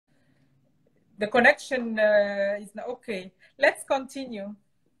The connection is not okay. Let's continue.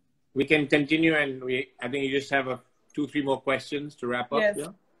 We can continue, and I think you just have 2-3 more questions to wrap up. Yes, yeah?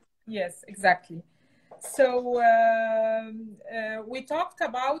 Yes, exactly. So we talked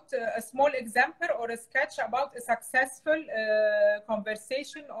about a small example or a sketch about a successful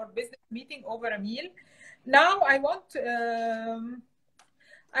conversation or business meeting over a meal. Now I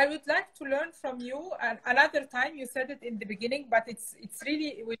would like to learn from you, and another time you said it in the beginning, but it's really,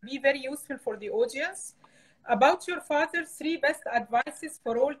 it will be very useful for the audience, about your father's 3 best advices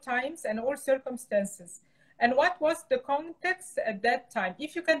for all times and all circumstances. And what was the context at that time?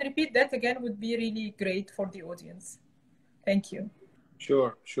 If you can repeat that again, would be really great for the audience. Thank you.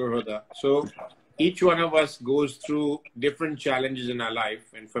 Sure, Hoda. So each one of us goes through different challenges in our life.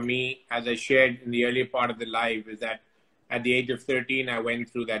 And for me, as I shared in the earlier part of the live, is that at the age of 13, I went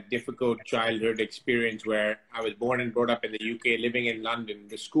through that difficult childhood experience where I was born and brought up in the UK, living in London.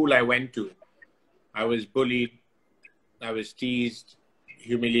 The school I went to, I was bullied, I was teased,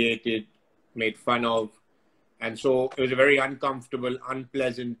 humiliated, made fun of. And so it was a very uncomfortable,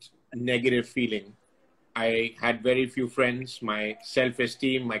 unpleasant, negative feeling. I had very few friends. My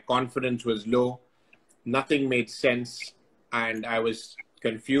self-esteem, my confidence was low. Nothing made sense. And I was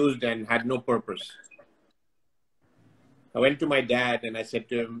confused and had no purpose. I went to my dad and I said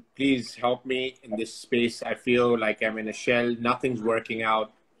to him, please help me in this space. I feel like I'm in a shell. Nothing's working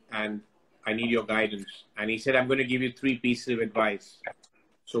out and I need your guidance. And he said, I'm going to give you 3 pieces of advice.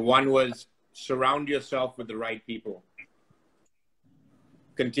 So one was, surround yourself with the right people.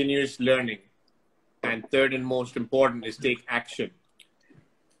 Continuous learning. And third and most important is take action.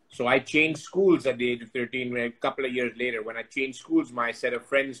 So I changed schools at the age of 13, where a couple of years later, when I changed schools, my set of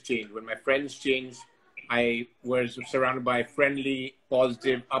friends changed. When my friends changed, I was surrounded by friendly,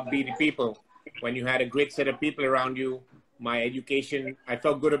 positive, upbeat people. When you had a great set of people around you, my education, I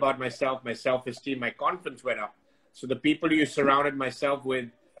felt good about myself, my self-esteem, my confidence went up. So the people you surrounded myself with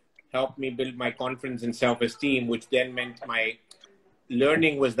helped me build my confidence and self-esteem, which then meant my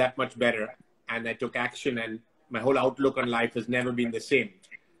learning was that much better. And I took action, and my whole outlook on life has never been the same.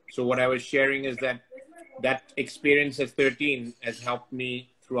 So what I was sharing is that experience at 13 has helped me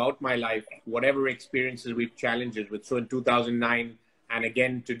throughout my life, whatever experiences we've challenges with. So in 2009, and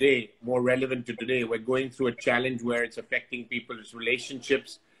again today, more relevant to today, we're going through a challenge where it's affecting people's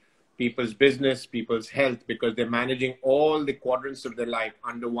relationships, people's business, people's health, because they're managing all the quadrants of their life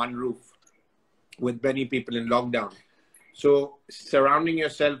under one roof with many people in lockdown. So surrounding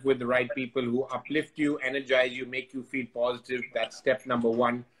yourself with the right people who uplift you, energize you, make you feel positive, that's step number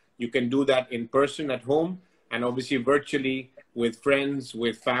 1. You can do that in person at home and obviously virtually with friends,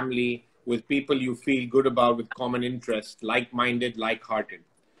 with family, with people you feel good about, with common interests, like-minded, like-hearted.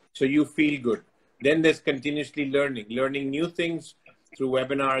 So you feel good. Then there's continuously learning new things through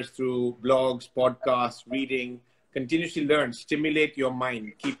webinars, through blogs, podcasts, reading. Continuously learn, stimulate your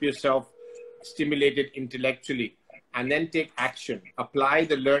mind, keep yourself stimulated intellectually, and then take action. Apply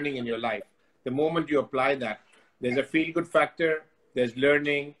the learning in your life. The moment you apply that, there's a feel-good factor, there's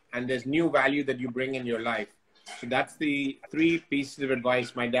learning, and there's new value that you bring in your life. So that's the 3 pieces of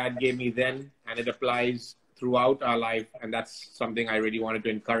advice my dad gave me then, and it applies throughout our life. And that's something I really wanted to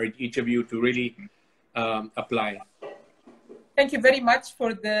encourage each of you to really apply. Thank you very much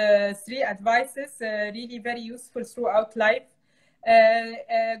for the 3 advices, really very useful throughout life.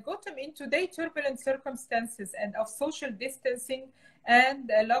 Gautam, in today's turbulent circumstances and of social distancing and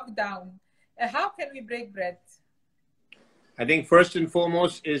lockdown, how can we break bread? I think first and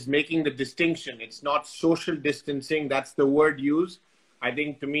foremost is making the distinction. It's not social distancing. That's the word used. I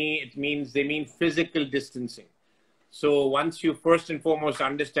think to me, they mean physical distancing. So once you first and foremost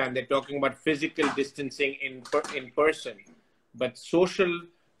understand, they're talking about physical distancing in person, but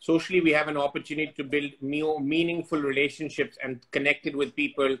socially, we have an opportunity to build more meaningful relationships and connected with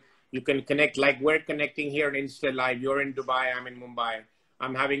people. You can connect like we're connecting here on Insta Live. You're in Dubai, I'm in Mumbai.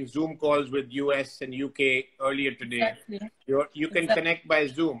 I'm having Zoom calls with US and UK earlier today. Exactly. You can connect by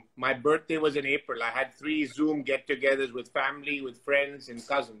Zoom. My birthday was in April. I had 3 Zoom get-togethers with family, with friends and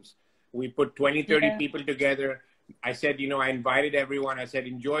cousins. We put 20, 30 people together. I said, I invited everyone. I said,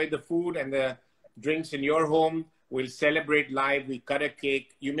 enjoy the food and the drinks in your home. We'll celebrate live. We cut a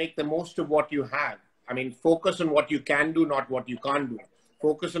cake. You make the most of what you have. I mean, focus on what you can do, not what you can't do.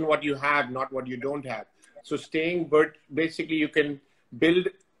 Focus on what you have, not what you don't have. So basically you can build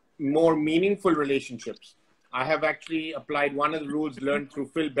more meaningful relationships. I have actually applied one of the rules learned through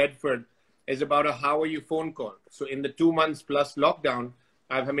Phil Bedford is about a how are you phone call. So in the 2 months plus lockdown,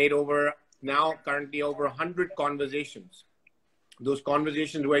 I've made currently over 100 conversations. Those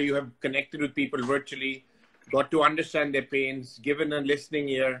conversations where you have connected with people virtually, got to understand their pains, given a listening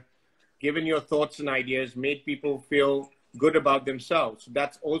ear, given your thoughts and ideas, made people feel good about themselves.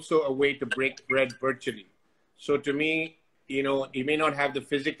 That's also a way to break bread virtually. So to me, you know, you may not have the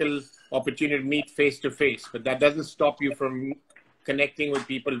physical opportunity to meet face to face, but that doesn't stop you from connecting with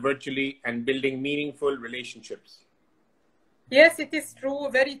people virtually and building meaningful relationships. Yes, it is true,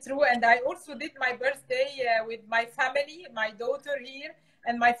 very true. And I also did my birthday with my family, my daughter here,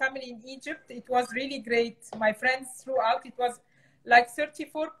 and my family in Egypt. It was really great. My friends throughout, it was like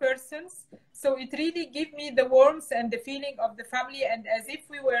 34 persons. So it really gave me the warmth and the feeling of the family, and as if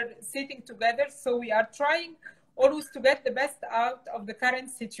we were sitting together. So we are trying always to get the best out of the current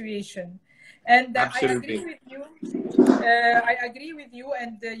situation. And I agree Absolutely. with you. I agree with you.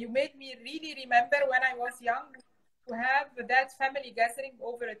 And you made me really remember when I was young to have that family gathering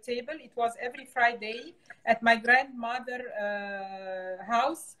over a table. It was every Friday at my grandmother's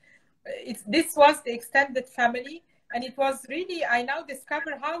house. This was the extended family, and it was really, I now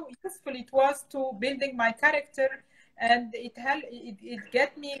discover how useful it was to building my character, and it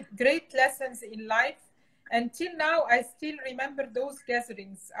get me great lessons in life. Until now, I still remember those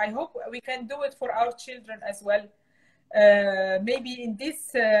gatherings. I hope we can do it for our children as well. Maybe in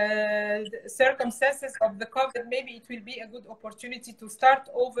these circumstances of the COVID, maybe it will be a good opportunity to start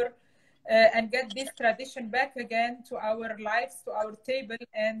over and get this tradition back again to our lives, to our table,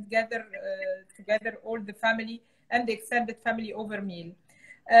 and gather together all the family and the extended family over meal.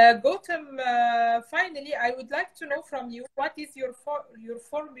 Gautam, finally, I would like to know from you, what is your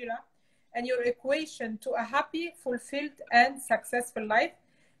formula and your equation to a happy, fulfilled, and successful life?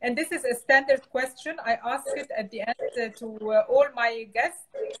 And this is a standard question. I ask it at the end to all my guests.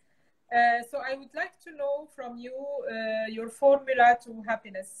 So I would like to know from you your formula to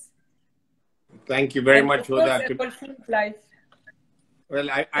happiness. Thank you very and much of for course, that. a fulfilled life. Well,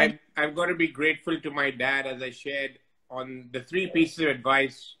 I've got to be grateful to my dad, as I shared on the 3 pieces of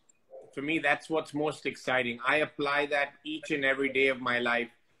advice. For me, that's what's most exciting. I apply that each and every day of my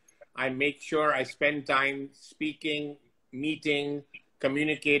life. I make sure I spend time speaking, meeting,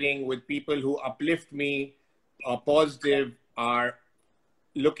 communicating with people who uplift me, are positive, are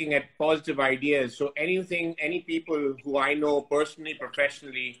looking at positive ideas. So any people who I know personally,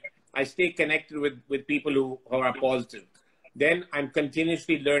 professionally, I stay connected with people who are positive. Then I'm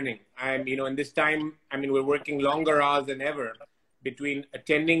continuously learning. In this time, we're working longer hours than ever between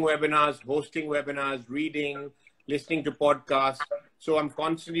attending webinars, hosting webinars, reading, listening to podcasts. So I'm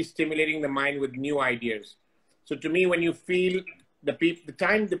constantly stimulating the mind with new ideas. So to me, when you feel the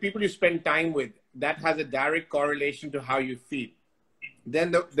people you spend time with, that has a direct correlation to how you feel.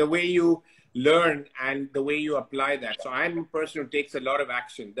 Then the way you learn and the way you apply that. So I'm a person who takes a lot of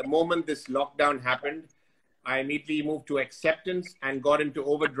action. The moment this lockdown happened, I immediately moved to acceptance and got into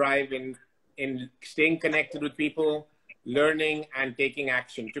overdrive in staying connected with people, learning, and taking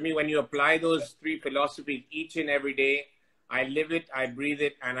action. To me, when you apply those 3 philosophies each and every day, I live it, I breathe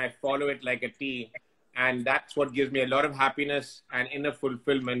it, and I follow it like a T. And that's what gives me a lot of happiness and inner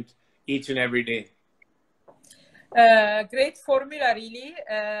fulfillment each and every day. Great formula, really.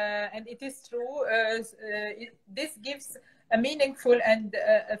 And it is true. This gives a meaningful and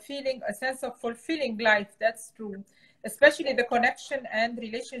a sense of fulfilling life. That's true. Especially the connection and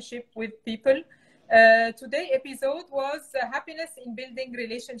relationship with people. Today's episode was happiness in building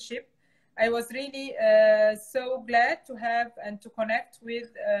relationship. I was really so glad to have and to connect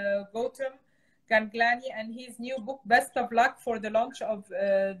with Gautam Ganglani and his new book, Best of Luck, for the launch of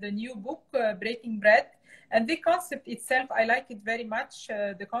the new book, Breaking Bread. And the concept itself, I like it very much,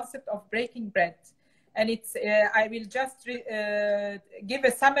 the concept of breaking bread. And it's, I will just give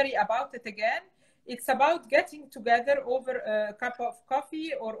a summary about it again. It's about getting together over a cup of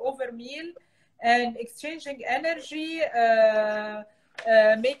coffee or over meal and exchanging energy,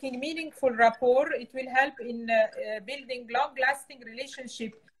 making meaningful rapport. It will help in building long-lasting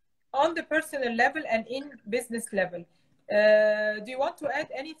relationship on the personal level and in business level. Do you want to add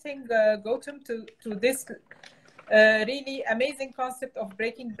anything, Gautam, to this really amazing concept of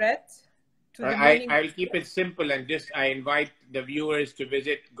breaking bread? I'll keep it simple and I invite the viewers to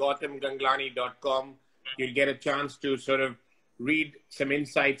visit GautamGanglani.com. You'll get a chance to sort of read some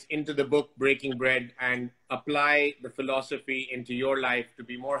insights into the book Breaking Bread and apply the philosophy into your life to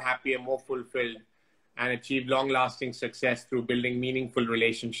be more happy and more fulfilled and achieve long-lasting success through building meaningful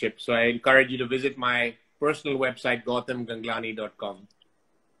relationships. So I encourage you to visit my personal website, GautamGanglani.com.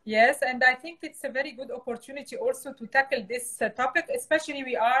 Yes, and I think it's a very good opportunity also to tackle this topic, especially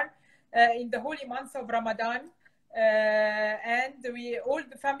we are in the holy months of Ramadan, and all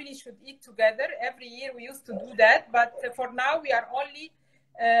the family should eat together. Every year we used to do that, but for now we are only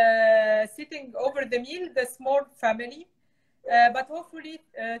sitting over the meal, the small family. But hopefully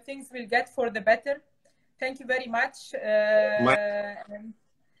things will get for the better. Thank you very much. My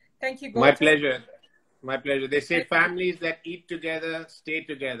Thank you, my Gautam. pleasure. My pleasure. They say families that eat together stay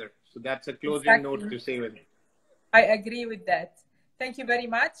together. So that's a closing note Exactly. to say with. I agree with that. Thank you very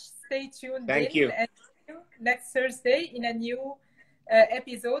much. Stay tuned Thank in you. and see you next Thursday in a new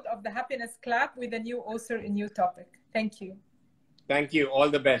episode of the Happiness Club with a new author, a new topic. Thank you. Thank you. All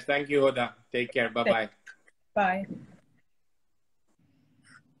the best. Thank you, Hoda. Take care. Bye-bye. Bye.